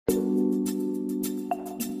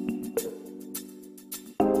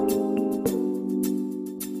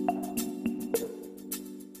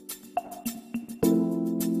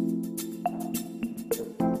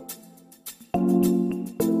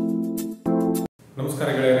ನಮಸ್ಕಾರ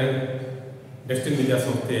ಗೆಳೆಯರೇ, ಡೆಸ್ಟಿನಿ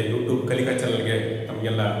ವಿದ್ಯಾಸಂಸ್ಥೆ ಯೂಟ್ಯೂಬ್ ಕಲಿಕಾ ಚಾನಲ್ಗೆ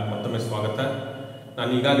ತಮಗೆಲ್ಲ ಮತ್ತೊಮ್ಮೆ ಸ್ವಾಗತ.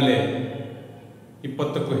 ನಾನು ಈಗಾಗಲೇ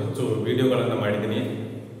 20ಕ್ಕೂ ಹೆಚ್ಚು ವಿಡಿಯೋಗಳನ್ನು ಮಾಡಿದ್ದೀನಿ.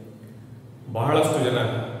 ಬಹಳಷ್ಟು ಜನ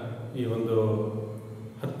ಈ ಒಂದು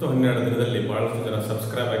 10-12 ದಿನದಲ್ಲಿ ಬಹಳಷ್ಟು ಜನ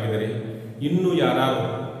ಸಬ್ಸ್ಕ್ರೈಬ್ ಆಗಿದ್ದೀರಿ. ಇನ್ನೂ ಯಾರು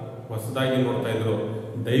ಹೊಸದಾಗಿ ನೋಡ್ತಾ ಇದ್ರು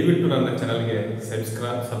ದಯವಿಟ್ಟು ನನ್ನ ಚಾನಲ್ಗೆ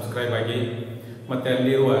ಸಬ್ಸ್ಕ್ರೈಬ್ ಆಗಿ, ಮತ್ತು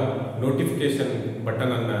ಅಲ್ಲಿರುವ ನೋಟಿಫಿಕೇಶನ್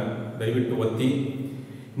ಬಟನನ್ನು ದಯವಿಟ್ಟು ಒತ್ತಿ.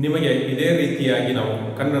 ನಿಮಗೆ ಇದೇ ರೀತಿಯಾಗಿ ನಾವು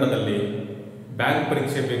ಕನ್ನಡದಲ್ಲಿ ಬ್ಯಾಂಕ್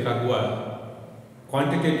ಪರೀಕ್ಷೆ ಬೇಕಾಗುವ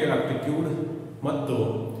ಕ್ವಾಂಟಿಟೇಟಿವ್ ಆಪ್ಟಿಟ್ಯೂಡ್ ಮತ್ತು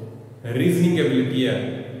ರೀಸನಿಂಗ್ ಎಬಿಲಿಟಿಯ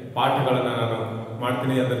ಪಾಠಗಳನ್ನು ನಾನು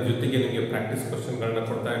ಮಾಡ್ತೀನಿ. ಅದರ ಜೊತೆಗೆ ನಿಮಗೆ ಪ್ರಾಕ್ಟೀಸ್ ಕ್ವಶನ್ಗಳನ್ನ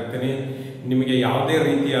ಕೊಡ್ತಾ ಇರ್ತೀನಿ. ನಿಮಗೆ ಯಾವುದೇ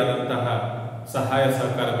ರೀತಿಯಾದಂತಹ ಸಹಾಯ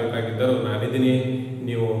ಸಹಕಾರ ಬೇಕಾಗಿದ್ದರೂ ನಾನಿದ್ದೀನಿ.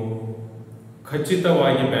 ನೀವು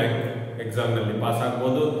ಖಚಿತವಾಗಿ ಬ್ಯಾಂಕ್ ಎಕ್ಸಾಮ್ನಲ್ಲಿ ಪಾಸ್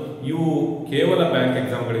ಆಗ್ಬೋದು. ಇವು ಕೇವಲ ಬ್ಯಾಂಕ್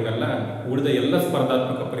ಎಕ್ಸಾಮ್ಗಳಿಗಲ್ಲ, ಉಳಿದ ಎಲ್ಲ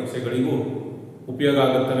ಸ್ಪರ್ಧಾತ್ಮಕ ಪರೀಕ್ಷೆಗಳಿಗೂ ಉಪಯೋಗ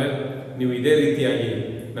ಆಗುತ್ತವೆ. ನೀವು ಇದೇ ರೀತಿಯಾಗಿ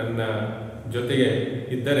ನನ್ನ ಜೊತೆಗೆ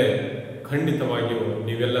ಇದ್ದರೆ ಖಂಡಿತವಾಗಿಯೂ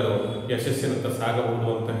ನೀವೆಲ್ಲರೂ ಯಶಸ್ಸಿನತ್ತ ಸಾಗಬಹುದು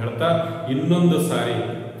ಅಂತ ಹೇಳ್ತಾ, ಇನ್ನೊಂದು ಸಾರಿ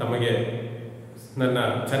ತಮಗೆ ನನ್ನ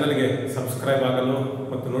ಚಾನಲ್ಗೆ ಸಬ್ಸ್ಕ್ರೈಬ್ ಆಗಲು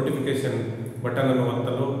ಮತ್ತು ನೋಟಿಫಿಕೇಶನ್ ಬಟನನ್ನು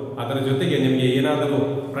ಒತ್ತಲು, ಅದರ ಜೊತೆಗೆ ನಿಮಗೆ ಏನಾದರೂ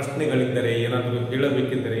ಪ್ರಶ್ನೆಗಳಿದ್ದರೆ, ಏನಾದರೂ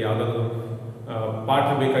ಹೇಳಬೇಕಿದ್ದರೆ, ಯಾವುದಾದ್ರೂ ಪಾಠ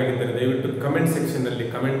ಬೇಕಾಗಿದ್ದರೆ ದಯವಿಟ್ಟು ಕಮೆಂಟ್ ಸೆಕ್ಷನ್ನಲ್ಲಿ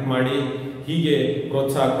ಕಮೆಂಟ್ ಮಾಡಿ. ಹೀಗೆ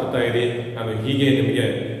ಪ್ರೋತ್ಸಾಹ ಕೊಡ್ತಾ ಇರಿ. ನಾನು ಹೀಗೆ ನಿಮಗೆ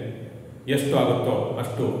ಎಷ್ಟು ಆಗುತ್ತೋ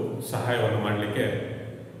ಅಷ್ಟು ಸಹಾಯವನ್ನು ಮಾಡಲಿಕ್ಕೆ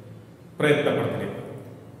ಪ್ರಯತ್ನ ಪಡ್ತೀನಿ.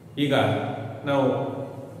 ಈಗ ನಾವು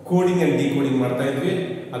ಕೋಡಿಂಗ್ ಆ್ಯಂಡ್ ಡಿಕೋಡಿಂಗ್ ಮಾಡ್ತಾ ಇದ್ವಿ.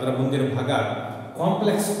 ಅದರ ಮುಂದಿನ ಭಾಗ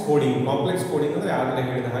ಕಾಂಪ್ಲೆಕ್ಸ್ ಕೋಡಿಂಗ್. ಕಾಂಪ್ಲೆಕ್ಸ್ ಕೋಡಿಂಗ್ ಅಂದರೆ ಆಗಲೇ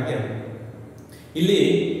ಹೇಳಿದ ಹಾಗೆ ಇಲ್ಲಿ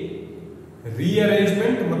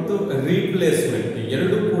ರೀಅರೇಂಜ್ಮೆಂಟ್ ಮತ್ತು ರೀಪ್ಲೇಸ್ಮೆಂಟ್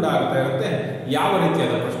ಎರಡೂ ಕೂಡ ಆಗ್ತಾ ಇರುತ್ತೆ. ಯಾವ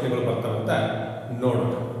ರೀತಿಯಾದ ಪ್ರಶ್ನೆಗಳು ಬರ್ತಾವಂತ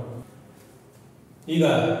ನೋಡೋಣ. ಈಗ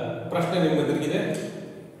ಪ್ರಶ್ನೆ ನಿಮ್ಮ ಎದುರಿಗಿದೆ.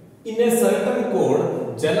 In a certain code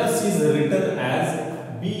jealous is written as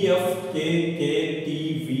BFKKTVP.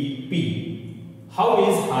 How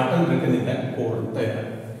is Harton written in that code ಅಂತ ಇದೆ.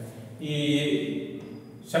 ಈ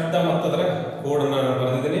ಶಬ್ದ ಮತ್ತದರ ಕೋಡ್ ಅನ್ನು ನಾನು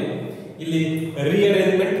ಬರೆದಿದ್ದೀನಿ. ಇಲ್ಲಿ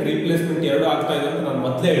ರೀಅರೇಂಜ್ಮೆಂಟ್ ರೀಪ್ಲೇಸ್ಮೆಂಟ್ ಎರಡು ಆಗ್ತಾ ಇದೆ ಅಂತ ನಾನು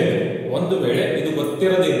ಮೊದಲೇ ಹೇಳಿದೆ. ಒಂದು ವೇಳೆ ಇದು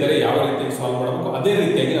ಗೊತ್ತಿರದೇ ಇದ್ದರೆ ಯಾವ ರೀತಿಯಾಗಿ ಸಾಲ್ವ್ ಮಾಡಬೇಕು ಅದೇ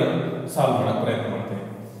ರೀತಿಯಾಗಿ ನಾನು ಸಾಲ್ವ್ ಮಾಡಕ್ಕೆ ಪ್ರಯತ್ನ ಮಾಡ್ತೀನಿ.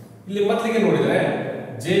 ಇಲ್ಲಿ ಮೊದಲಿಗೆ ನೋಡಿದರೆ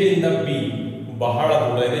ಜೆ ಇಂದ ಬಿ ಬಹಳ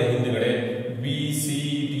ದೂರ ಇದೆ. ಹಿಂದುಗಡೆ B C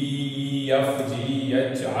D F G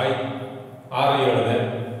H I 6 7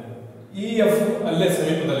 E F ಅಲ್ಲೇ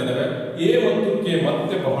ಸಮೀಪದಲ್ಲಿದ್ದಾವೆ. ಎ ಮತ್ತು ಕೆ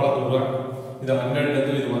ಮತ್ತೆ ಬಹಳ ದೂರ, ಇದು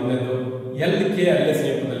 12ನೇದು, ಇದು 1ನೇದು. ಎಲ್ ಕೆ ಅಲ್ಲೇ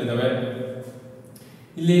ಸಮೀಪದಲ್ಲಿದ್ದಾವೆ.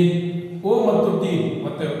 ಇಲ್ಲಿ ಓ ಮತ್ತು ಟಿ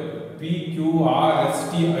ಮತ್ತೆ P Q R S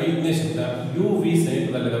T 5ನೇ ಶಬ್ದ you V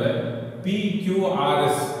ಸಮೀಪದಲ್ಲಿದ್ದಾವೆ. P Q R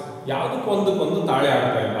S ಯಾವುದಕ್ಕೊಂದಕ್ಕೊಂದು ತಾಳೆ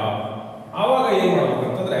ಆಗ್ತಾ ಇಲ್ಲ. ಆವಾಗ ಏನ್ ಮಾಡಬೇಕು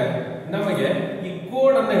ಅಂತಂದ್ರೆ ನಮಗೆ ಈ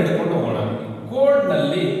ಕೋಡ್ ಅನ್ನ ಹಿಡ್ಕೊಂಡು ಹೋಗೋಣ. ಕೋಡ್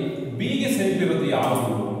ನಲ್ಲಿ ಬಿಗೆ ಸಮೀಪ ಇರೋದು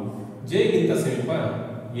ಯಾವುದು? ಜೆಗಿಂತ ಸಮೀಪ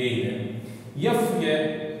ಎ ಇದೆ, ಎಫ್ ಗೆ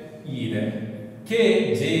ಇ ಇದೆ, ಕೆ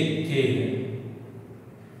ಜೆ ಕೆ ಇದೆ,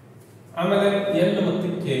 ಆಮೇಲೆ ಎಲ್ ಮತ್ತು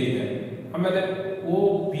ಕೆ ಇದೆ, ಆಮೇಲೆ ಓ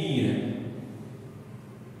ಪಿ ಇದೆ,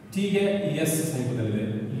 ಟಿ ಗೆ ಎಸ್ ಸಮೀಪದಲ್ಲಿದೆ,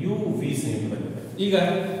 ಯು ವಿ ಸಮೀಪದಲ್ಲಿದೆ. ಈಗ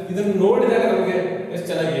ಇದನ್ನು ನೋಡಿದಾಗ ನಮಗೆ ಎಷ್ಟು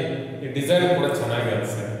ಚೆನ್ನಾಗಿ ಈ ಡಿಸೈನ್ ಕೂಡ ಚೆನ್ನಾಗಿ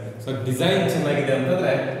ಅನಿಸ್ತದೆ. ಸೊ ಡಿಸೈನ್ ಚೆನ್ನಾಗಿದೆ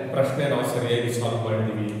ಅಂತಂದ್ರೆ ಪ್ರಶ್ನೆ ನಾವು ಸರಿಯಾಗಿ ಸಾಲ್ವ್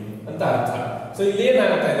ಮಾಡಿದೀವಿ ಅಂತ ಅರ್ಥ. ಸೊ ಇಲ್ಲಿ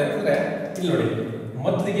ಏನಾಗ್ತಾ ಇದೆ ಅಂತಂದ್ರೆ ಇಲ್ಲಿ ನೋಡಿ,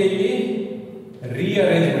 ಮೊದಲಿಗೆ ಇಲ್ಲಿ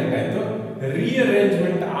ರೀಅರೇಂಜ್ಮೆಂಟ್ ಆಯ್ತು.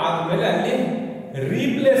 ರೀಅರೇಂಜ್ಮೆಂಟ್ ಆದ್ಮೇಲೆ ಅಲ್ಲಿ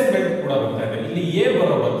ರೀಪ್ಲೇಸ್ಮೆಂಟ್ ಕೂಡ ಬರ್ತಾ ಇದೆ. ಇಲ್ಲಿ ಎ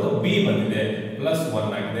ಬರೋ ಬದಲು ಬಿ ಬಂದಿದೆ, +1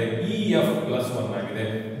 ಆಗಿದೆ. ಇ ಎಫ್ +1 ಆಗಿದೆ,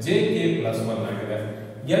 ಜೆ ಕೆ +1 ಆಗಿದೆ,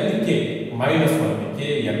 ಎಲ್ ಕೆ -1, ಕೆ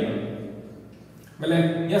ಎಲ್, ಆಮೇಲೆ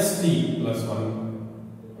S T +1,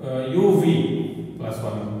 you V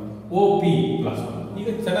 +1, O P +1. ಈಗ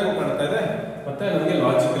ಚೆನ್ನಾಗಿ ಕಾಣ್ತಾ ಇದೆ ಮತ್ತೆ ನಮಗೆ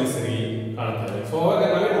ಲಾಜಿಕಲಿ ಸರಿ ಕಾಣ್ತಾ ಇದೆ. ಸೊ ಅವಾಗ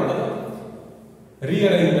ನಾವೇನ್ ಮಾಡೋದು,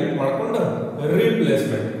 ರೀಅರೇಂಜ್ಮೆಂಟ್ ಮಾಡಿಕೊಂಡು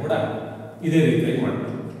ರೀಪ್ಲೇಸ್ಮೆಂಟ್ ಕೂಡ ಇದೇ ರೀತಿಯಾಗಿ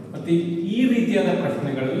ಮಾಡ್ತೀವಿ. ಮತ್ತೆ ಈ ರೀತಿಯಾದ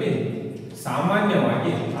ಪ್ರಶ್ನೆಗಳಲ್ಲಿ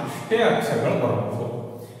ಸಾಮಾನ್ಯವಾಗಿ ಅಷ್ಟೇ ಅಕ್ಷರಗಳು ಬರಬೇಕು.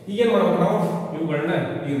 ಈಗೇನ್ ಮಾಡ್ಬೇಕು, ನಾವು ಇವುಗಳನ್ನ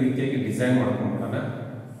ಈ ರೀತಿಯಾಗಿ ಡಿಸೈನ್ ಮಾಡ್ಕೊಂಡ್ಬಿಡೋಣ.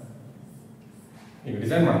 ಈಗ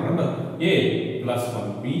ಡಿಸೈನ್ ಮಾಡ್ಕೊಂಡು A +1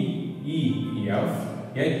 B E F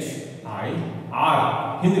H I R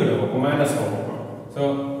ಹಿಂದ್ಗಡೆ ಹೋಗ್ಬೇಕು, ಮೈನಸ್ ಹೋಗ್ಬೇಕು. ಸೊ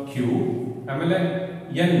ಕ್ಯೂ, ಆಮೇಲೆ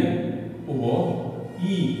N O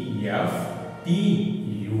E F T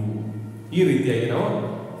U. ಈ ರೀತಿಯಾಗಿ ನಾವು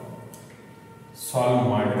ಸಾಲ್ವ್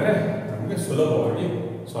ಮಾಡಿದರೆ ನಮಗೆ ಸುಲಭವಾಗಿ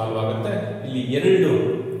ಸಾಲ್ವ್ ಆಗುತ್ತೆ. ಇಲ್ಲಿ 2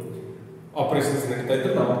 ಆಪರೇಷನ್ಸ್ ನಡೀತಾ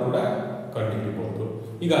ಇದ್ರೆ ನಾವು ಕೂಡ ಕಂಡುಹಿಡಿಯಬಹುದು.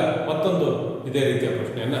 ಈಗ ಮತ್ತೊಂದು ಇದೇ ರೀತಿಯ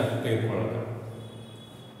ಪ್ರಶ್ನೆಯನ್ನ ತೆಗೆದುಕೊಳ್ಳೋಣ.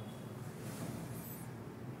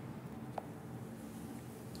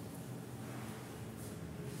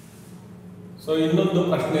 ಸೊ ಇನ್ನೊಂದು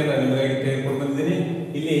ಪ್ರಶ್ನೆಯನ್ನ ನಿಮಗಾಗಿ ತೆಗೆದುಕೊಂಡು ಬಂದಿದ್ದೀನಿ.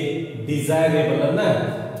 ಇಲ್ಲಿ ಡಿಸೈರೇಬಲ್ ಅನ್ನ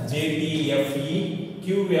JTFE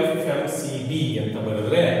QFMCD ಅಂತ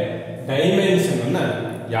ಬರೆದ್ರೆ ಡೈಮೆನ್ಷನ್ ಅನ್ನ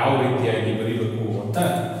ಯಾವ ರೀತಿಯಾಗಿ ಬರೀಬೇಕು ಅಂತ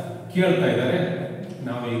ಕೇಳ್ತಾ ಇದ್ದಾರೆ.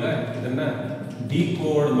 ನಾವೀಗ ಇದನ್ನ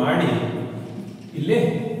ಡಿಕೋಡ್ ಮಾಡಿ ಇಲ್ಲಿ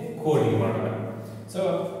ಕೋಡಿಂಗ್ ಮಾಡೋಣ. ಸೊ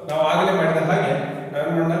ನಾವು ಆಗಲೇ ಮಾಡಿದ ಹಾಗೆ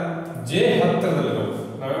ನಾವೇನು ಮಾಡೋಣ, ಜೆ ಹತ್ತಿರದಲ್ಲಿ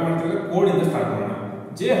ನಾವೇನು ಮಾಡ್ತೀವಿ, ಕೋಡಿಂದ ಸ್ಟಾರ್ಟ್ ಮಾಡೋಣ.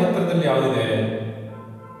 ಜೆ ಹತ್ತಿರದಲ್ಲಿ ಯಾವುದಿದೆ,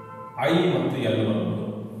 ಐ ಮತ್ತು ಎಲ್ ಬರುವುದು.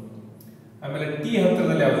 ಆಮೇಲೆ ಟಿ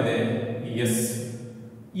ಹತ್ತಿರದಲ್ಲಿ ಯಾವುದಿದೆ, ಎಸ್.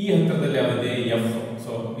 ಇ ಹತ್ತಿರದಲ್ಲಿ ಯಾವುದಿದೆ, ಎಫ್.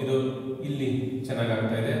 ಸೊ ಇದು ಇಲ್ಲಿ ಚೆನ್ನಾಗಿ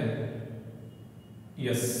ಆಗ್ತಾ ಇದೆ,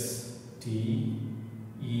 S T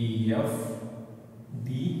E F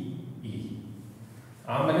D E.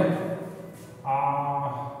 ಆಮೇಲೆ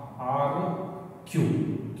R Q,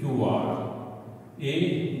 Q R, A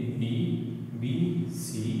B B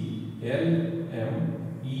C L M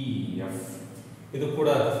E F. ಇದು ಕೂಡ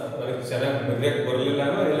ನನಗೆ ಚೆನ್ನಾಗಿ ಬರೆಯಕ್ಕೆ ಬರಲಿಲ್ಲ,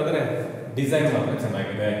 ಇಲ್ಲಂದ್ರೆ ಡಿಸೈನ್ ಮಾತ್ರ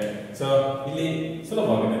ಚೆನ್ನಾಗಿದೆ. ಸೊ ಇಲ್ಲಿ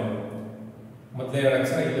ಸುಲಭವಾಗಿದೆ. ಮೊದಲೇ 2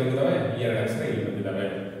 ಅಕ್ಷರ ಇಲ್ಲಿ ಹೋಗಿದ್ದಾವೆ, ಈ 2 ಅಕ್ಷರ ಇಲ್ಲಿ ಬಂದಿದ್ದಾವೆ.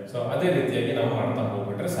 ಸೊ ಅದೇ ರೀತಿಯಾಗಿ ನಾವು ಮಾಡ್ತಾ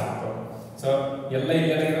ಹೋಗ್ಬಿಟ್ರೆ ಸಾಕು. ಸೊ ಎಲ್ಲ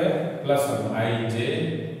ಇಲ್ಲಿ ಏನಾಗಿದೆ, plus 1 I J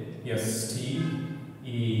S T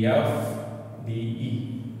E F D E.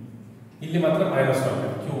 ಇಲ್ಲಿ ಮಾತ್ರ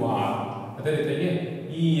 -1 ಕ್ಯೂ ಆರ್. ಅದೇ ರೀತಿಯಾಗಿ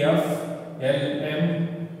E F L M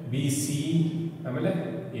B C ಆಮೇಲೆ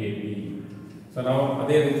ಎ ಬಿ. ಸೊ ನಾವು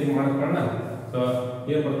ಅದೇ ರೀತಿ ಮಾಡ್ಕೊಳ್ಳೋಣ. ಸೊ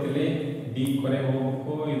ಏನು ಬರ್ತಿಲ್ಲಿ, ಡಿ ಕೊನೆಗೆ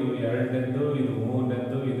ಹೋಗ್ಬೇಕು, ಇದು 2ನೇದು, ಇದು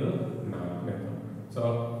 3ನೇದು, ಇದು 4ನೇದು. ಸೊ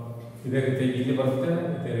ಇದೇ ರೀತಿಯಾಗಿ ಇಲ್ಲಿ ಬರುತ್ತೆ,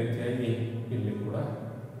 ಇದೇ ರೀತಿಯಾಗಿ ಇಲ್ಲಿ ಕೂಡ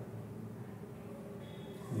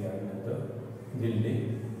 2ನೇದು, ಇಲ್ಲಿ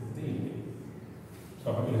ಇಲ್ಲಿ. ಸೊ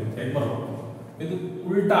ಈ ರೀತಿಯಾಗಿ ಬರ್ಬೋದು. ಇದು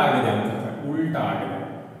ಉಲ್ಟಾ ಆಗಿದೆ ಅಂತ, ಉಲ್ಟಾ ಆಗಿದೆ.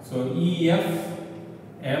 So E F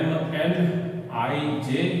M N I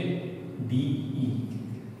J D E,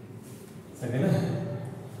 ಸರಿನಾ?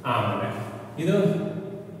 ಆಮೇಲೆ ಇದು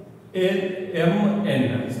ಎಂ ಎನ್.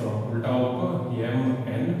 ಸೊ ಉಲ್ಟಾ ಹೋಗ್ಬೇಕು, ಎಂ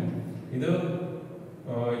ಎನ್. ಇದು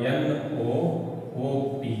N O O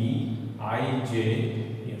P I J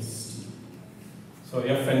S T. So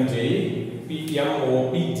F N J P M O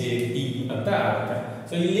P J T ಅಂತ ಆಗುತ್ತೆ.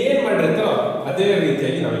 So ಇಲ್ಲಿ ಏನು ಮಾಡಿರ್ತಾರೋ ಅದೇ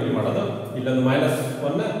ರೀತಿಯಾಗಿ ನಾವು ಇಲ್ಲಿ ಮಾಡೋದು. ಇಲ್ಲೊಂದು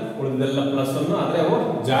 -1, ಉಳಿದೆಲ್ಲ +1, ಆದರೆ ಅವು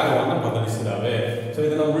ಜಾಗವನ್ನು ಬದಲಿಸಿದಾವೆ. ಸೊ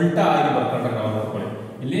ಇದನ್ನ ಉಲ್ಟಾ ಆಗಿ ಬರ್ಕೊಂಡ್ರೆ ನಾವು ನೋಡ್ಕೊಳ್ಳಿ,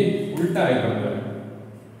 ಇಲ್ಲಿ ಉಲ್ಟಾ ಆಗಿ ಬರ್ತಾರೆ,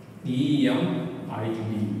 ಇ ಎಂ ಐ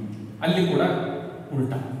ಡಿ. ಅಲ್ಲಿ ಕೂಡ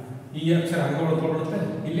ಉಲ್ಟಾ, ಈ ಅಕ್ಷರ ಹಂಗೆ ಉಳ್ಕೊಳ್ಬಿಡುತ್ತೆ,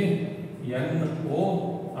 ಇಲ್ಲಿ N O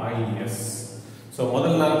I S. So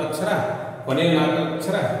ಮೊದಲ 4 ಅಕ್ಷರ, ಕೊನೆಯ 4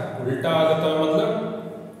 ಅಕ್ಷರ ಉಲ್ಟಾ ಆಗುತ್ತವೆ. ಮೊದಲು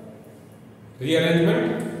ರಿಅರೇಂಜ್ಮೆಂಟ್,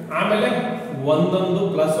 ಆಮೇಲೆ ಒಂದೊಂದು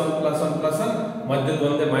 +1 ಮಧ್ಯದ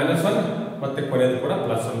ಒಂದೇ -1, ಮತ್ತೆ ಕೊನೆಯದು ಕೂಡ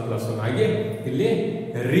 +1 ಆಗಿ ಇಲ್ಲಿ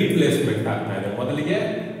ರೀಪ್ಲೇಸ್ಮೆಂಟ್ ಆಗ್ತಾ ಇದೆ. ಮೊದಲಿಗೆ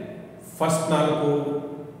ಫಸ್ಟ್ 4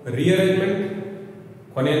 ರಿಅರೇಂಜ್ಮೆಂಟ್,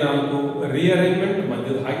 ಕೊನೆ 4 ರಿಅರೇಂಜ್ಮೆಂಟ್,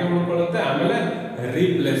 ಮಧ್ಯದ ಹಾಗೆ ಉಳ್ಕೊಳ್ಳುತ್ತೆ, ಆಮೇಲೆ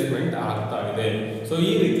ರೀಪ್ಲೇಸ್ಮೆಂಟ್ ಆಗ್ತಾ ಇದೆ. ಸೊ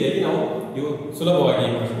ಈ ರೀತಿಯಾಗಿ ನಾವು ಇವು ಸುಲಭವಾಗಿ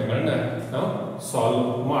ಈ ಪ್ರಶ್ನೆಗಳನ್ನ ನಾವು ಸಾಲ್ವ್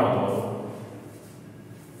ಮಾಡಬಹುದು.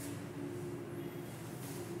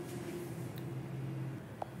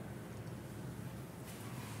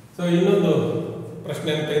 ಸೊ ಇನ್ನೊಂದು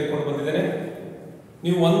ಪ್ರಶ್ನೆಯನ್ನು ತೆಗೆದುಕೊಂಡು ಬಂದಿದ್ದೇನೆ.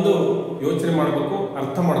 ನೀವು ಒಂದು ಯೋಚನೆ ಮಾಡಬೇಕು,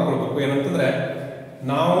 ಅರ್ಥ ಮಾಡ್ಕೊಳ್ಬೇಕು. ಏನಂತಂದ್ರೆ,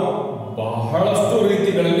 ನಾವು ಬಹಳಷ್ಟು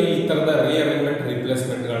ರೀತಿಗಳಲ್ಲಿ ಈ ತರದ ರಿಅರೇಂಜ್ಮೆಂಟ್,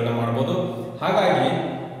 ರಿಪ್ಲೇಸ್ಮೆಂಟ್ಗಳನ್ನ ಮಾಡ್ಬೋದು. ಹಾಗಾಗಿ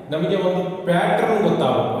ನಮಗೆ ಒಂದು ಪ್ಯಾಟರ್ನ್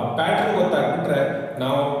ಗೊತ್ತಾಗಬೇಕು. ಆ ಪ್ಯಾಟರ್ನ್ ಗೊತ್ತಾಗ್ಬಿಟ್ರೆ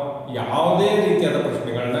ನಾವು ಯಾವುದೇ ರೀತಿಯಾದ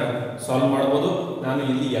ಪ್ರಶ್ನೆಗಳನ್ನ ಸಾಲ್ವ್ ಮಾಡ್ಬೋದು. ನಾನು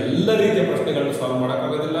ಇಲ್ಲಿ ಎಲ್ಲ ರೀತಿಯ ಪ್ರಶ್ನೆಗಳನ್ನ ಸಾಲ್ವ್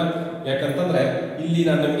ಮಾಡೋಕ್ಕಾಗೋದಿಲ್ಲ. ಯಾಕಂತಂದ್ರೆ ಇಲ್ಲಿ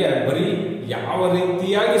ನಾನು ನಿಮಗೆ ಬರೀ ಯಾವ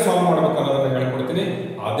ರೀತಿಯಾಗಿ ಸಾಲ್ವ್ ಮಾಡಬೇಕು ಅನ್ನೋದನ್ನ ಹೇಳ್ಕೊಡ್ತೀನಿ.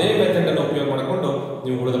 ಅದೇ ಮೆಥಡ್ ಅನ್ನು ಉಪಯೋಗ ಮಾಡಿಕೊಂಡು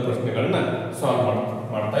ನೀವು ಉಳಿದ ಪ್ರಶ್ನೆಗಳನ್ನ ಸಾಲ್ವ್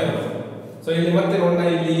ಮಾಡ್ತಾ ಇರ್ಬೋದು. ಸೊ ಇಲ್ಲಿ ಮತ್ತೆ ನೋಡೋಣ,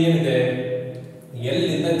 ಇಲ್ಲಿ ಏನಿದೆ, ಎಲ್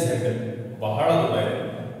ಇಂದ ಝೆಡ್ ಬಹಳ ದೂರ ಇದೆ.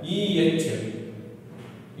 E H,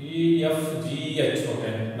 E F G H,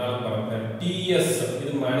 okay 4 ಬರುತ್ತೆ. ಟಿ ಎಸ್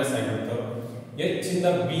ಇದು ಮೈನಸ್ ಆಗಿರುತ್ತೆ. ಎಚ್ ಇಂದ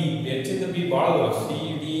ಬಿ, ಎಚ್ ಇಂದ ಬಿ ಬಹಳ ದೂರ, C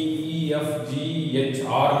D E F G H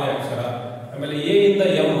 6ನೇ ಅಕ್ಷರ. ಆಮೇಲೆ ಎ ಇಂದ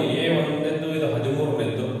ಎಂ, ಎ 1ನೇದ್ದು, ಇದು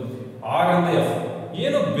 13ನೇದ್ದು. ಆರ್ ಇಂದ ಎಫ್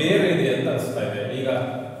ಏನೋ ಬೇರೆ ಇದೆ ಅಂತ ಅನಿಸ್ತಾ ಇದೆ. ಈಗ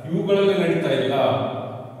ಇವುಗಳಲ್ಲಿ ನಡೀತಾ ಇಲ್ಲ.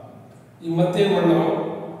 ಈಗ ಮತ್ತೇನು ಮಾಡೋಣ,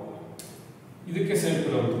 ಇದಕ್ಕೆ ಸೇಫ್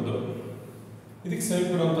ಇರುವಂಥದ್ದು, ಇದಕ್ಕೆ ಸೇಫ್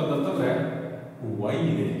ಇರುವಂಥದ್ದು ಅಂತಂದ್ರೆ ವೈ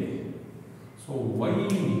ಇದೆ ಇಲ್ಲಿ. ಸೊ ವೈ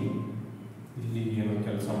ಇಲ್ಲಿ ಏನು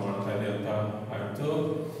ಕೆಲಸ ಮಾಡ್ತಾ ಇದೆ ಅಂತ ಆಯ್ತು.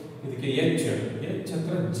 ಇದಕ್ಕೆ ಎಚ್, ಎಚ್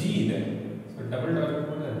ಹತ್ರ ಜಿ ಇದೆ. So double dot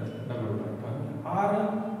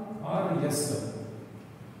R S,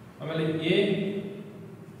 ಆಮೇಲೆ ಎ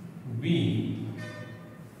ಬಿ.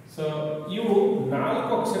 ಸೊ ಇವು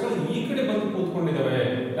 4 ಅಕ್ಷರಗಳು ಈ ಕಡೆ ಬಂದು ಕೂತ್ಕೊಂಡಿದ್ದಾವೆ.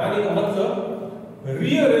 ನಾನೀಗ ಮೊದಲು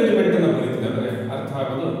ರಿಅರೇಂಜ್ಮೆಂಟ್ ಅನ್ನು ಬರೀತೀನಿ, ಅಂದ್ರೆ ಅರ್ಥ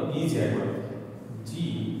ಆಗೋದು ಈಸಿ ಆಗಿಬಿಡುತ್ತೆ. ಜಿ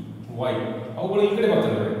ವೈ ಅವುಗಳು ಈ ಕಡೆ ಬರ್ತಾ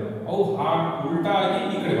ಇದ್ದಾವೆ, ಅವು ಉಲ್ಟಾ ಆಗಿ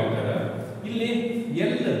ಈ ಕಡೆ ಬರ್ತಾ ಇದ್ದಾವೆ. ಇಲ್ಲಿ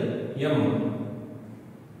L M,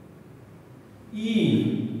 E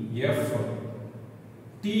F,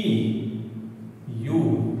 T U,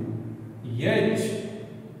 H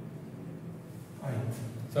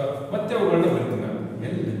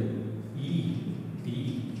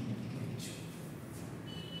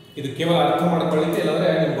ಇದು ಕೇವಲ ಅರ್ಥ ಮಾಡ್ಕೊಳ್ಳಿಕ್ಕೆ, ಇಲ್ಲಾಂದ್ರೆ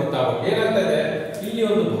ನಿಮ್ಗೆ ಗೊತ್ತಾಗಬೇಕು. ಏನಾಗ್ತಾ ಇದೆ, ಇಲ್ಲಿ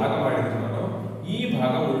ಒಂದು ಭಾಗ ಮಾಡಿದ್ರೆ ನಾನು, ಈ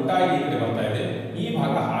ಭಾಗ ಉಲ್ಟಾಗಿ ಈ ಕಡೆ ಬರ್ತಾ ಇದೆ, ಈ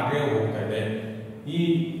ಭಾಗ ಹಾಗೆ ಹೋಗ್ತಾ ಇದೆ.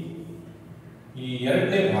 ಈ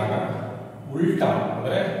ಎರಡನೇ ಭಾಗ ಉಲ್ಟಾ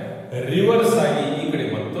ಅಂದ್ರೆ ರಿವರ್ಸ್ ಆಗಿ ಈ ಕಡೆ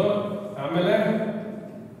ಬಂತು. ಆಮೇಲೆ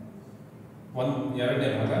ಎರಡನೇ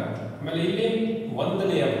ಭಾಗ, ಆಮೇಲೆ ಇಲ್ಲಿ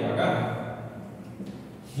ಒಂದನೆಯ ಭಾಗ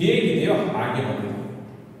ಹೇಗಿದೆಯೋ ಹಾಗೆ ಬಂದಿದೆ.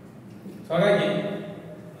 ಹಾಗಾಗಿ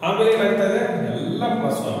ಆಮೇಲೆ ಏನಾಗ್ತಾ ಇದೆ, ಎಲ್ಲ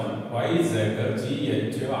plus Y Z G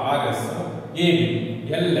H R S A B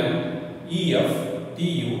L M E F T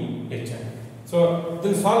U H I. So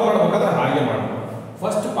ಇದನ್ನು ಸಾಲ್ವ್ ಮಾಡಬೇಕಾದ್ರೆ ಹಾಗೆ ಮಾಡಬೇಕು.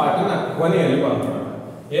 ಫಸ್ಟ್ ಪಾರ್ಟನ್ನ ಕೊನೆಯಲ್ಲಿ ಬರ್ತಾರೆ.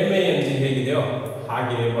 ಎಮ್ ಎ ಎನ್ ಜಿ ಹೇಗಿದೆಯೋ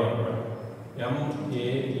ಹಾಗೆ ಬರ್ತಾರೆ, ಎಂ ಎ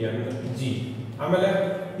ಎನ್ ಜಿ. ಆಮೇಲೆ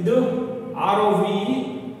ಇದು ಆರ್ ಒ ವಿ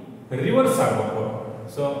ರಿವರ್ಸ್ ಆಗಬೇಕು.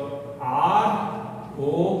 So R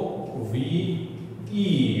O V E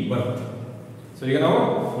ಬರುತ್ತೆ. ಸೊ ಈಗ ನಾವು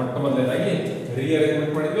ಮೊಟ್ಟ ಮೊದಲನೇದಾಗಿ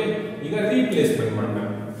ರಿಅರೇಂಜ್ಮೆಂಟ್ ಮಾಡಿದ್ವಿ. ಈಗ ರೀಪ್ಲೇಸ್ಮೆಂಟ್ ಮಾಡೋಣ.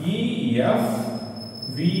 E F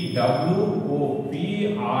V W O P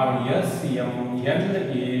R S M N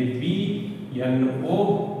A B N O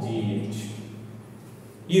G H.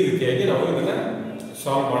 ಈ ರೀತಿಯಾಗಿ ನಾವು ಇದನ್ನ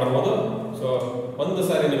ಸಾಲ್ವ್ ಮಾಡಬಹುದು. ಸೊ ಒಂದು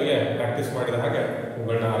ಸಾರಿ ನಿಮಗೆ ಪ್ರಾಕ್ಟೀಸ್ ಮಾಡಿದ ಹಾಗೆ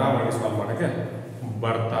ಇವುಗಳನ್ನ ಆರಾಮಾಗಿ ಸಾಲ್ವ್ ಮಾಡೋಕ್ಕೆ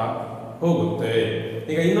ಬರ್ತಾ ಹೋಗುತ್ತೆ.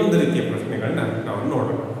 ಈಗ ಇನ್ನೊಂದು ರೀತಿಯ ಪ್ರಶ್ನೆಗಳನ್ನ ನಾವು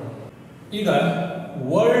ನೋಡೋಣ. ಈಗ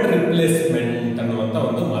ವರ್ಡ್ ರಿಪ್ಲೇಸ್ಮೆಂಟ್ ಅನ್ನುವಂಥ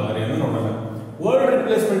ಒಂದು ಮಾದರಿಯನ್ನು ನೋಡೋಣ. ವರ್ಡ್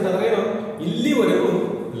ರಿಪ್ಲೇಸ್ಮೆಂಟ್ ಅಂದ್ರೆ ಏನು? ಇಲ್ಲಿವರೆಗೂ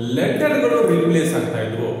ಲೆಟರ್ಗಳು ರಿಪ್ಲೇಸ್ ಆಗ್ತಾ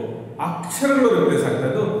ಇದ್ವು, ಅಕ್ಷರಗಳು ರಿಪ್ಲೇಸ್ ಆಗ್ತಾ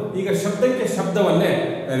ಇದ್ವು. ಈಗ ಶಬ್ದಕ್ಕೆ ಶಬ್ದವನ್ನೇ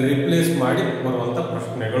ರಿಪ್ಲೇಸ್ ಮಾಡಿ ಬರುವಂತ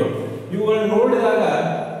ಪ್ರಶ್ನೆಗಳು. ಇವುಗಳನ್ನು ನೋಡಿದಾಗ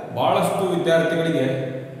ಬಹಳಷ್ಟು ವಿದ್ಯಾರ್ಥಿಗಳಿಗೆ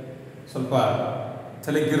ಸ್ವಲ್ಪ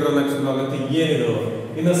ತಲೆಗಿರೋದಕ್ಕೆ ಶುರುವಾಗುತ್ತೆ. ಏನಿದು?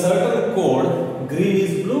 ಇನ್ a certain code green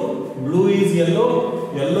is blue, blue is yellow,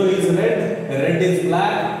 yellow is red, red is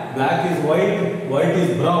block, block is white, white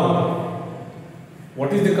is brown.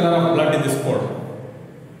 What is the colour of blood in this code?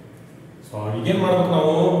 So ಈಗೇನ್ ಮಾಡ್ಬೇಕು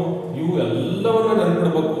ನಾವು? ಇವು ಎಲ್ಲವನ್ನ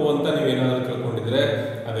ನೆನ್ಪಿಡ್ಬೇಕು ಅಂತ ನೀವೇನಾದ್ರೂ ತಿಳ್ಕೊಂಡಿದ್ರೆ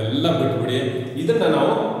ಅದೆಲ್ಲ ಬಿಟ್ಬಿಡಿ. ಇದನ್ನ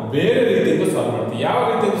ನಾವು ಬೇರೆ ರೀತಿಯಿಂದ ಸಾಲ್ವ್ ಮಾಡ್ತೀವಿ. ಯಾವ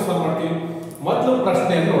ರೀತಿಯಿಂದ ಸಾಲ್ವ್ ಮಾಡ್ತೀವಿ? ಮೊದಲು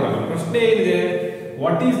ಪ್ರಶ್ನೆಯನ್ನು ನೋಡೋಣ. ಪ್ರಶ್ನೆ ಏನಿದೆ?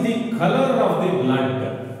 What is the colour of the blood?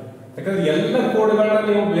 ಯಾಕಂದ್ರೆ ಎಲ್ಲ ಕೋಡ್ಗಳನ್ನ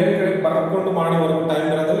ನೀವು ಬೇರೆ ಕಡೆ ಬರ್ಕೊಂಡು ಮಾಡಿ ಬರೋ ಟೈಮ್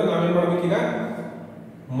ಇರೋದ್ರಲ್ಲಿ ನಾವೇನ್ ಮಾಡ್ಬೇಕೀಗ?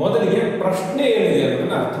 ಮೊದಲಿಗೆ ಪ್ರಶ್ನೆ ಏನಿದೆ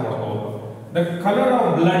ಅನ್ನೋದನ್ನ ಅರ್ಥ ಮಾಡ್ಕೋಬೇಕು. ದ ಕಲರ್ ಆಫ್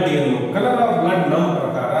ಬ್ಲಡ್ ಏನು? ಕಲರ್ ಆಫ್ ಬ್ಲಡ್ ನಮ್ಮ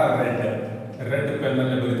ಪ್ರಕಾರ ರೆಡ್. ರೆಡ್ ಪೆನ್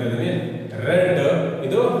ನಲ್ಲಿ ಬರೀತಾ ಇದ್ದೀನಿ, ರೆಡ್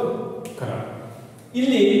ಇದು ಕಲರ್.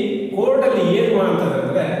 ಇಲ್ಲಿ ಕೋಡ್ ಅಲ್ಲಿ ಏನ್ ಮಾಡ್ತದೆ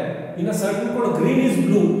ಅಂದ್ರೆ, ಇನ್ನು certain code green is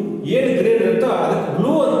blue. ಏನ್ ಗ್ರೀನ್ ಇರುತ್ತೋ ಅದಕ್ಕೆ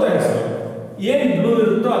ಬ್ಲೂ ಅಂತ ಹೆಸರು, ಏನ್ ಬ್ಲೂ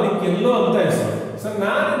ಇರುತ್ತೋ ಅದಕ್ಕೆ ಎಲ್ಲೋ ಅಂತ ಹೆಸರು. ಸೊ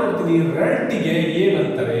ನಾನು ನೋಡ್ತೀನಿ ರೆಡ್ಗೆ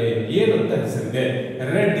ಏನಂತಾರೆ, ಏನಂತ ಹೆಸರಿದೆ?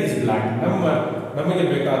 Red is block. ನಮಗೆ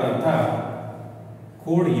ಬೇಕಾದಂತ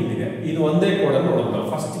ಕೋಡ್ ಇಲ್ಲಿದೆ. ಇದು ಒಂದೇ ಕೋಡ್ ಅನ್ನು ನೋಡೋಣ.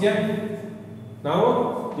 ಫಸ್ಟ್ಗೆ ನಾವು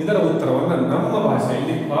ಇದರ ಉತ್ತರವನ್ನು ನಮ್ಮ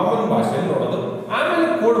ಭಾಷೆಯಲ್ಲಿ, ಕಾಮನ್ ಭಾಷೆಯಲ್ಲಿ ನೋಡೋದು. ಆಮೇಲೆ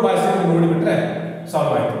ಕೋಡ್ ಭಾಷೆಯಲ್ಲಿ ನೋಡಿಬಿಟ್ರೆ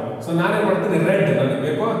ಸಾಲ್ವ್ ಆಯ್ತು. ಸೊ ನಾನೇನ್ ಮಾಡ್ತೀನಿ, ರೆಡ್ ನನಗೆ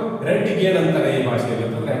ಬೇಕು. ರೆಡ್ಗೆ ಏನಂತಾರೆ ಈ ಭಾಷೆಯಲ್ಲಿ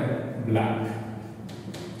ಅಂತಂದ್ರೆ ಬ್ಲಾಕ್.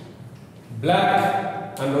 ಬ್ಲಾಕ್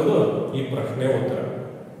ಅನ್ನೋದು ಈ ಪ್ರಶ್ನೆ ಉತ್ತರ.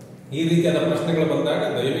 ಈ ರೀತಿಯಾದ ಪ್ರಶ್ನೆಗಳು ಬಂದಾಗ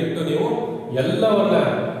ದಯವಿಟ್ಟು ನೀವು ಎಲ್ಲವನ್ನ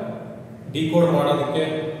ಡಿಕೋಡ್ ಮಾಡೋದಕ್ಕೆ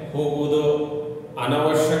ಹೋಗುವುದು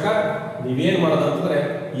ಅನವಶ್ಯಕ. ನೀವೇನ್ ಮಾಡೋದಂತಂದ್ರೆ,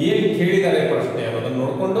 ಏನ್ ಕೇಳಿದ್ದಾರೆ ಪ್ರಶ್ನೆ ಅನ್ನೋದನ್ನ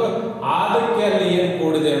ನೋಡ್ಕೊಂಡು ಅದಕ್ಕೆ ಅಲ್ಲಿ ಏನ್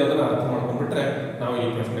ಕೋಡ್ ಇದೆ ಅನ್ನೋದನ್ನ ಅರ್ಥ ಮಾಡ್ಕೊಂಡ್ಬಿಟ್ರೆ ನಾವು ಈ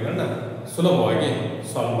ಪ್ರಶ್ನೆಗಳನ್ನ ಸುಲಭವಾಗಿ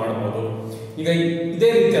ಸಾಲ್ವ್ ಮಾಡಬಹುದು. ಈಗ ಇದೇ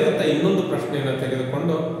ರೀತಿಯಾದಂಥ ಇನ್ನೊಂದು ಪ್ರಶ್ನೆಯನ್ನು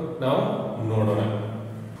ತೆಗೆದುಕೊಂಡು ನಾವು ನೋಡೋಣ.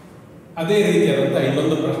 ಅದೇ ರೀತಿಯಾದಂಥ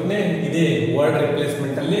ಇನ್ನೊಂದು ಪ್ರಶ್ನೆ ಇದೇ ವರ್ಡ್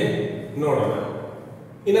ರಿಪ್ಲೇಸ್ಮೆಂಟ್ ಅಲ್ಲಿ ನೋಡೋಣ.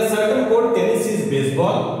 ಇನ್ a certain code tennis is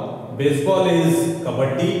baseball, baseball is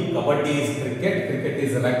kabaddi, kabaddi is cricket, cricket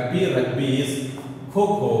is rugby, rugby is kho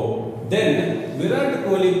kho. Then Virat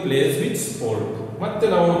Kohli place which sport? ಮತ್ತೆ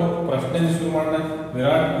ನಾವು ಪ್ರಶ್ನೆ ಶುರು ಮಾಡೋಣ.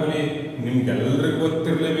 ವಿರಾಟ್ ಕೊಹ್ಲಿ ನಿಮ್ಗೆಲ್ಲರಿಗೂ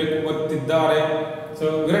ಗೊತ್ತಿರಲೇಬೇಕು, ಗೊತ್ತಿದ್ದಾರೆ. ಸೊ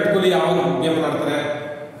ವಿರಾಟ್ ಕೊಹ್ಲಿ ಯಾವ ಗೇಮ್ ಆಡ್ತಾರೆ?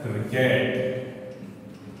 ಕ್ರಿಕೆಟ್.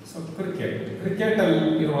 ಸೊ ಕ್ರಿಕೆಟ್ ಅಲ್ಲಿ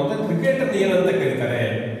ಇರುವಂತ ಕ್ರಿಕೆಟ್ ಅನ್ನು ಏನಂತ ಕರೀತಾರೆ?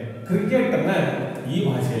 ಕ್ರಿಕೆಟ್ ಅನ್ನ ಈ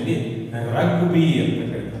ಭಾಷೆಯಲ್ಲಿ ರಗ್ಬಿ ಅಂತ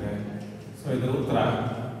ಕರೀತಾರೆ. ಸೊ ಇದರ ಉತ್ತರ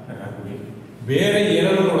ರಗ್ಬಿ. ಬೇರೆ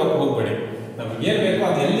ಏನನ್ನು ನೋಡಕ್ ಹೋಗ್ಬೇಡಿ. ನಮ್ಗೆ ಏನ್ ಬೇಕೋ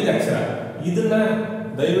ಅದು ಎಲ್ಲಿದೆ ಅಕ್ಷರ, ಇದನ್ನ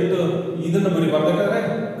ದಯವಿಟ್ಟು ಇದನ್ನ ಬರೀಬಾರ್ದಾದ್ರೆ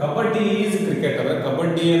ಕಬಡ್ಡಿ ಈಸ್ ಕ್ರಿಕೆಟ್ ಅಂದ್ರೆ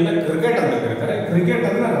ಕಬಡ್ಡಿಯನ್ನ ಕ್ರಿಕೆಟ್ ಅಂತ ಕರೀತಾರೆ, ಕ್ರಿಕೆಟ್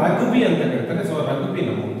ಅನ್ನ ರಗ್ಬಿ ಅಂತ ಕರೀತಾರೆ. ಸೊ ರಗ್ಬಿ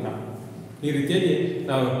ನಮ್ಮ ಉತ್ತರ. ಈ ರೀತಿಯಾಗಿ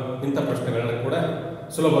ನಾವು ಇಂಥ ಪ್ರಶ್ನೆಗಳನ್ನ ಕೂಡ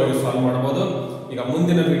ಸುಲಭವಾಗಿ ಸಾಲ್ವ್ ಮಾಡಬಹುದು. ಈಗ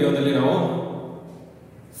ಮುಂದಿನ ವಿಡಿಯೋದಲ್ಲಿ ನಾವು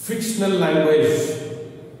ಫಿಕ್ಷನಲ್ ಲ್ಯಾಂಗ್ವೇಜ್,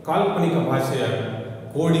 ಕಾಲ್ಪನಿಕ ಭಾಷೆಯ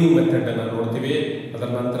ಕೋಡಿಂಗ್ ಮೆಥಡ್ ಅನ್ನು ನೋಡ್ತೀವಿ. ಅದರ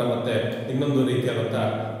ನಂತರ ಮತ್ತೆ ಇನ್ನೊಂದು ರೀತಿಯಾದಂಥ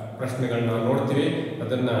ಪ್ರಶ್ನೆಗಳನ್ನ ನೋಡ್ತೀವಿ.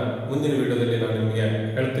 ಅದನ್ನ ಮುಂದಿನ ವಿಡಿಯೋದಲ್ಲಿ ನಾನು ನಿಮಗೆ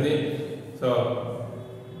ಹೇಳ್ತೀನಿ. ಸೊ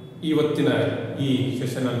ಇವತ್ತಿನ ಈ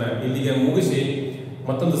ಸೆಷನ್ ಅನ್ನ ಇಲ್ಲಿಗೆ ಮುಗಿಸಿ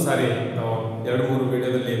ಮತ್ತೊಂದು ಸಾರಿ ನಾವು 2-3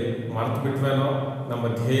 ವಿಡಿಯೋದಲ್ಲಿ ಮರೆತು ಬಿಟ್ವೇನೋ ನಮ್ಮ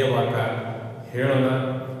ಧ್ಯೇಯ ವಾಕ್ಯ ಹೇಳೋಣ.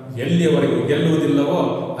 ಎಲ್ಲಿಯವರೆಗೂ ಗೆಲ್ಲುವುದಿಲ್ಲವೋ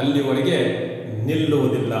ಅಲ್ಲಿವರೆಗೆ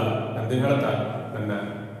ನಿಲ್ಲುವುದಿಲ್ಲ ಎಂದು ಹೇಳ್ತಾ ನನ್ನ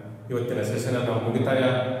ಇವತ್ತಿನ ಸೆಷನ್ ಅನ್ನು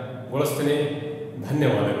ಮುಗಿತಾಯಗೊಳಿಸ್ತೀನಿ.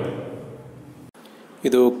 ಧನ್ಯವಾದಗಳು.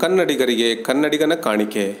 ಇದು ಕನ್ನಡಿಗರಿಗೆ ಕನ್ನಡಿಗನ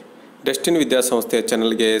ಕಾಣಿಕೆ. ಡೆಸ್ಟಿನಿ ವಿದ್ಯಾಸಂಸ್ಥೆಯ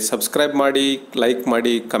ಚಾನಲ್ಗೆ ಸಬ್ಸ್ಕ್ರೈಬ್ ಮಾಡಿ, ಲೈಕ್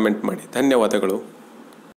ಮಾಡಿ, ಕಮೆಂಟ್ ಮಾಡಿ. ಧನ್ಯವಾದಗಳು.